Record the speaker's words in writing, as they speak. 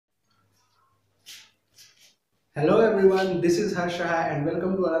Hello everyone, this is Harsha and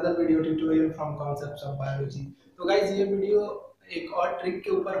welcome to another video tutorial from Concepts of Biology। तो guys ये video एक और trick के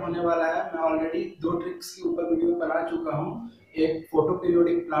ऊपर होने वाला है। मैं ऑलरेडी दो ट्रिक्स के ऊपर वीडियो बना चुका हूँ, एक फोटो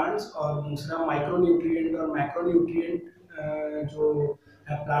पीरियोडिक प्लांट्स और दूसरा माइक्रो न्यूट्रिएंट और मैक्रो न्यूट्रिएंट जो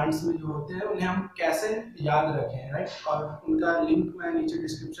प्लांट्स में जो होते हैं उन्हें हम कैसे याद रखें, राइट। और उनका लिंक मैं नीचे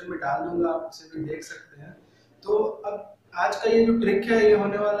डिस्क्रिप्शन में डाल दूंगा, आप उसे भी देख सकते हैं। तो अब आज का ये जो ट्रिक है ये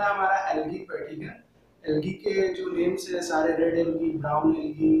होने वाला है हमारा एल्गी पर, ठीक है। एल्गी के जो नेम्स है सारे red algae, brown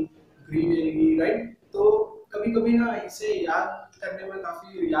algae, green algae, right. तो कभी कभी ना इसे याद रखने में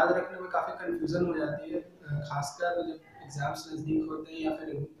काफी कंफ्यूजन हो जाती है, खासकर जब एग्जाम्स नजदीक होते हैं या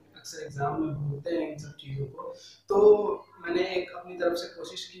फिर अक्सर एग्जाम में भूलते हैं इन सब चीजों को। तो मैंने एक अपनी तरफ से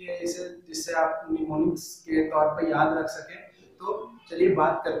कोशिश की है इसे, जिससे आप निमोनिक्स के तौर पर याद रख सकें। तो चलिए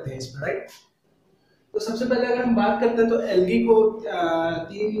बात करते हैं इस पर, राइट। तो सबसे पहले अगर हम बात करते हैं तो एल्गी को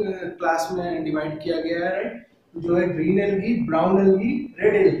तीन क्लास में डिवाइड किया गया है, राइट। जो है green algae, brown algae,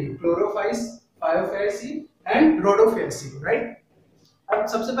 red algae, क्लोरोफाइस, फायोफेसी and रोडोफेसी, right. अब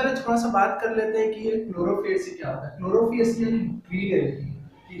सबसे पहले थोड़ा सा बात कर लेते हैं कि ये क्लोरोफेसी क्या होता है। क्लोरोफेसी यानी ग्रीन एल्गी,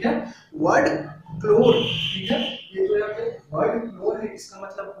 ठीक है। वर्ड क्लोर, ठीक है। ये जो यहाँ पे वर्ड क्लोर है इसका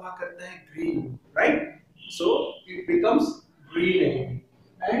मतलब हुआ करता है green, right. So it becomes green algae.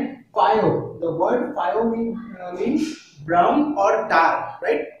 And fio, the word fio means brown or dark,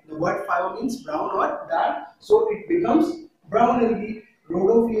 right? The word fio means brown or dark, so it becomes brown algae.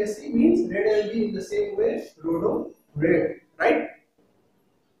 Rhodophyceae means red algae in the same way, rhodo red, right?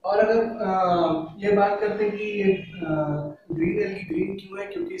 और अगर ये बात करते हैं कि green algae green क्यों है,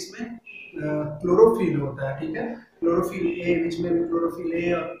 क्योंकि इसमें क्लोरोफिल होता है, ठीक है। क्लोरोफिल ए, विच में भी क्लोरोफिल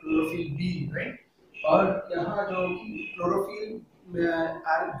ए और क्लोरोफिल बी, राइट। और यहाँ जो chlorophyll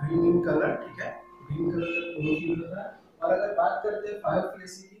are green in colour, ठीक है। ग्रीन कलर का क्लोरोफिल होता है। और अगर बात करते हैं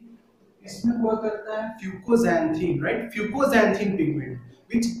फायोफेसी की, इसमें हुआ करता है फ्यूकोजैंथीन, right. फ्यूकोजैंथीन pigment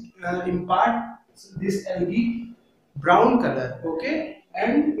which impart this algae brown color, okay।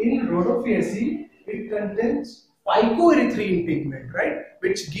 And in rhodophyceae it contains phycoerythrin pigment, right,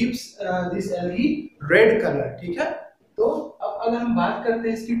 which gives this algae red color, ठीक है। तो अब अगर हम बात करते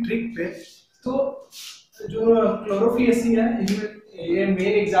हैं इसकी ट्रिक पे, तो जो क्लोरोफियसी है इनमें ये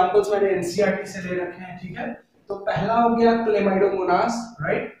मेन एग्जांपल्स मैंने एनसीईआरटी से ले रखे हैं, ठीक है। तो पहला हो गया क्लेमाइडोमोनास,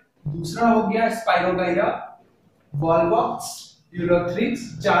 राइट। दूसरा हो गया स्पाइरोगाइरा, वॉलवॉक्स, यूरोथ्रिक्स,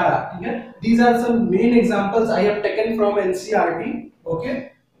 चारा, ठीक है। These are some main examples I have taken from NCERT, okay।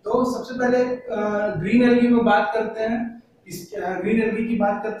 तो सबसे पहले ग्रीन एल्गी में बात करते हैं। इस ग्रीन एल्गी की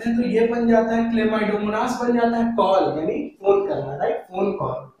बात करते हैं तो ये बन जाता है क्लेमाइडोमोनास, बन जाता है कॉल यानी फोन करना, right, phone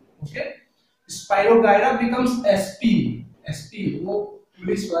call, okay. Spirogyra becomes SP, SP वो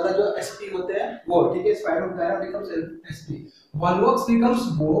पुलिस वाला जो एसपी होते हैं वो, ठीक है। Spirogyra becomes SP. Volvox becomes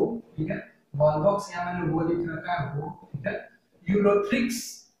वो, ठीक है। वॉलवॉक्स यहाँ मैंने वो लिख रखा है वो, ठीक है। यूरोथ्रिक्स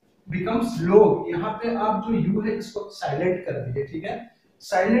बिकम्स लोग, यहाँ पे आप जो यू है इसको साइलेंट कर दीजिए, ठीक है।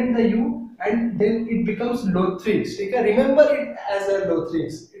 Silent the you and then it becomes लोथ्रिक्स, ठीक है। Remember it as a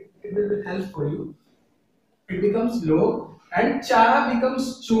लोथ्रिक्स, it will be help for you. It becomes लोग एंड चारा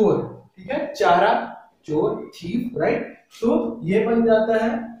बिकम्स चोर, ठीक है। चारा चोर, थीफ, राइट। तो ये बन जाता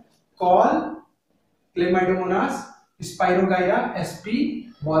है call, Chlamydomonas, spirogyra SP,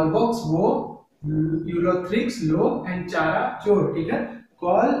 Volvox वो, यूरोथ्रिक्स लोग एंड चारा चोर, ठीक है।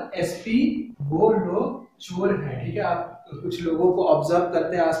 कॉल, एसपी, वो लोग चोर है, ठीक है। आप कुछ लोगों को ऑब्जर्व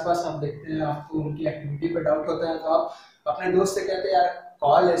करते हैं आसपास, आप देखते हैं, आपको उनकी एक्टिविटी पे डाउट होता है तो आप अपने दोस्त से कहते हैं यार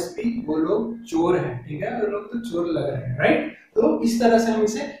कॉल, एसपी, वो लोग चोर हैं, ठीक है। वो लोग तो चोर लग रहे हैं, राइट। तो इस तरह से हम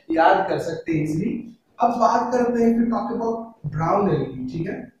इसे याद कर सकते हैं इजीली। अब बात करते हैं, टॉक अबाउट ब्राउन एल्गी, ठीक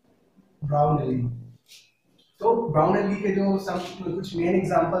है। ब्राउन एल्गी, तो ब्राउन एल्गी के जो कुछ मेन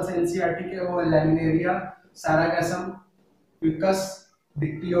एग्जांपल्स हैं एनसीईआरटी के, वो लैमिनेरिया, सारागैसम, क्विकस,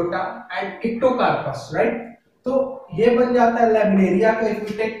 डिक्टियोटा एंड इक्टोकार्पस, राइट। तो ये बन जाता है लैमिनेरिया का, इफ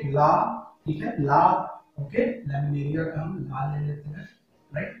वी टेक ला, ठीक है, ला, ओके। लैमिनेरिया का हम ला ले लेते हैं,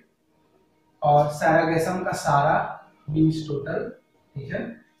 राइट। और सारागैसम का सारा मींस टोटल, ठीक है।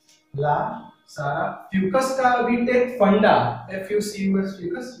 ला, सारा। फ्यूकस का वी टेक फंडा, F you see U S,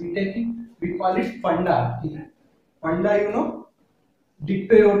 Fucus, we take it, we call it फंडा, ठीक है। फंडा, यू नो।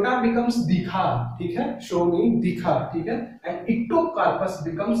 डिक्टोयोटा बिकम्स दिखा, ठीक है, शो मी दिखा, ठीक है। एंड इक्टोकार्पस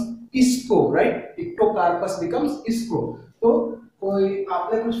बिकम्स इसको, राइट। इक्टोकार्पस बिकम्स इसको। तो कोई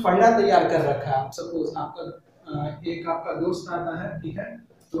आपने कुछ फंडा तैयार कर रखा है, आप सपोज आपका एक आपका दोस्त आता है, ठीक है।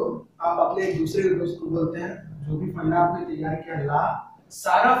 तो आप अपने एक दूसरे दोस्त को बोलते हैं जो भी फंडा आपने तैयार किया, ला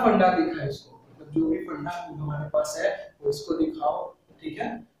सारा फंडा दिखा इसको, मतलब जो भी फंडा हमारे पास है वो इसको दिखाओ, ठीक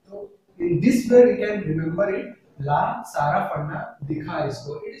है। तो in this way we can remember it, ला सारा फंडा दिखा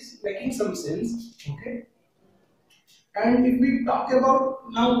इसको, it is making some sense, okay. And if we talk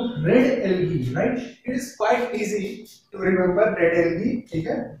about now red algae, right? It is quite easy to remember red algae.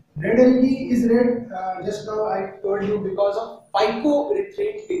 Okay? Red algae is red. Just now I told you because of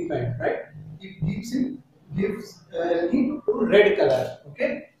phycoerythrin pigment, right? It gives algae to red color.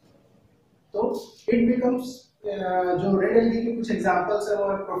 Okay? तो it becomes जो red algae के कुछ examples है वो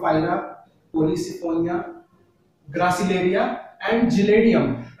है प्रोफाइला, पोलिसिफोनिया, gracilaria and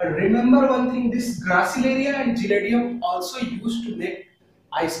giladium. Remember one thing, this gracilaria and giladium also used to make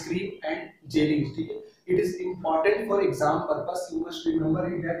ice cream and jellies. ठीक है, it is important for exam purpose. You must remember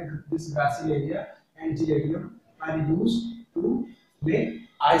it that this gracilaria and giladium are used to make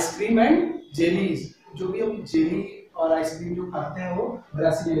ice cream and jellies. जो भी हम jelly और ice cream जो खाते हैं वो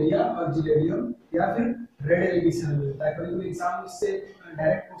ग्रासिलेरिया और जिलेडियम या फिर रेड एल्गी से मिलता है. कभी-कभी एग्जाम इससे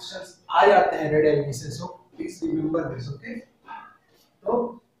डायरेक्ट क्वेश्चंस आ जाते हैं रेड एल्गी से. सो please remember this. Okay,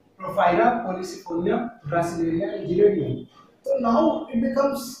 so Prophyla, Policifolia, Gracilaria and Giladium. So now it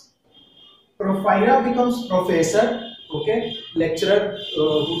becomes Prophyla becomes professor. Okay, lecturer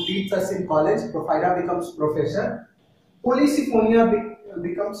who teaches us in college. Prophyla becomes professor. Policifolia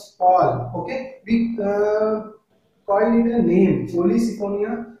becomes Paul. Okay, we call it a name.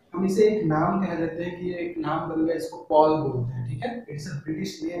 Policifolia हम इसे एक नाम कह देते हैं कि ये एक नाम बन गया, इसको पॉल बोलते हैं. ठीक है, it's a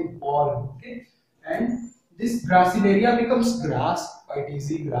British name Paul. Okay, and this gracilaria becomes grass, quite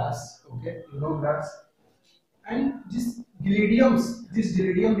easy, grass. Okay, you know grass. And this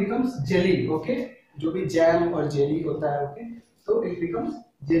gillidium becomes jelly. Okay, जो भी जैम और जेली होता है. Okay, so it becomes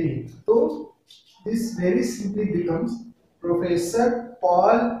jelly. So this very simply becomes Professor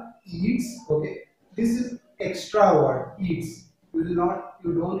Paul eats. Okay, this is extra word, eats. You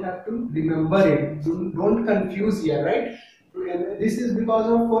don't have to remember it. Don't confuse here, right? This is because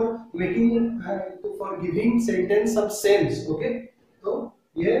of for making for giving sentence some sense. Okay, तो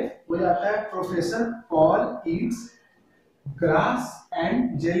ये हो जाता है professor Paul eats grass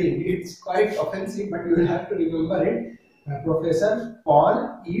and jelly. It's quite offensive, but you will have to remember it. Professor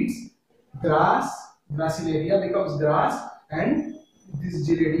Paul eats grass, gracilaria becomes grass, and this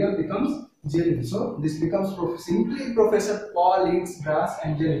giladium becomes jelly. So this becomes simply Professor Paul eats grass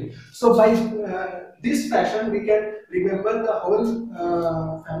and jelly. So by this fashion we can remember the whole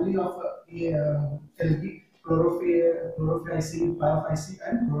family of algae, Chlorophyceae, Biophyceae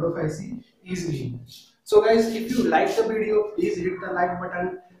and Rhodophyceae easily. So guys, if you like the video, please hit the like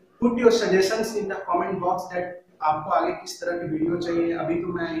button. Put your suggestions in the comment box that आपको आगे किस तरह की video चाहिए. अभी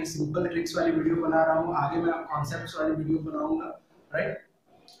तो मैं ये सिंपल ट्रिक्स वाली वीडियो बना रहा हूँ, आगे मैं कॉन्सेप्ट्स वाली वीडियो बनाऊंगा, right?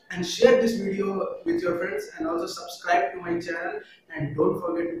 And share this video with your friends and also subscribe to my channel and don't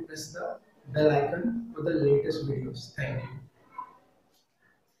forget to press the bell icon for the latest videos. Thank you.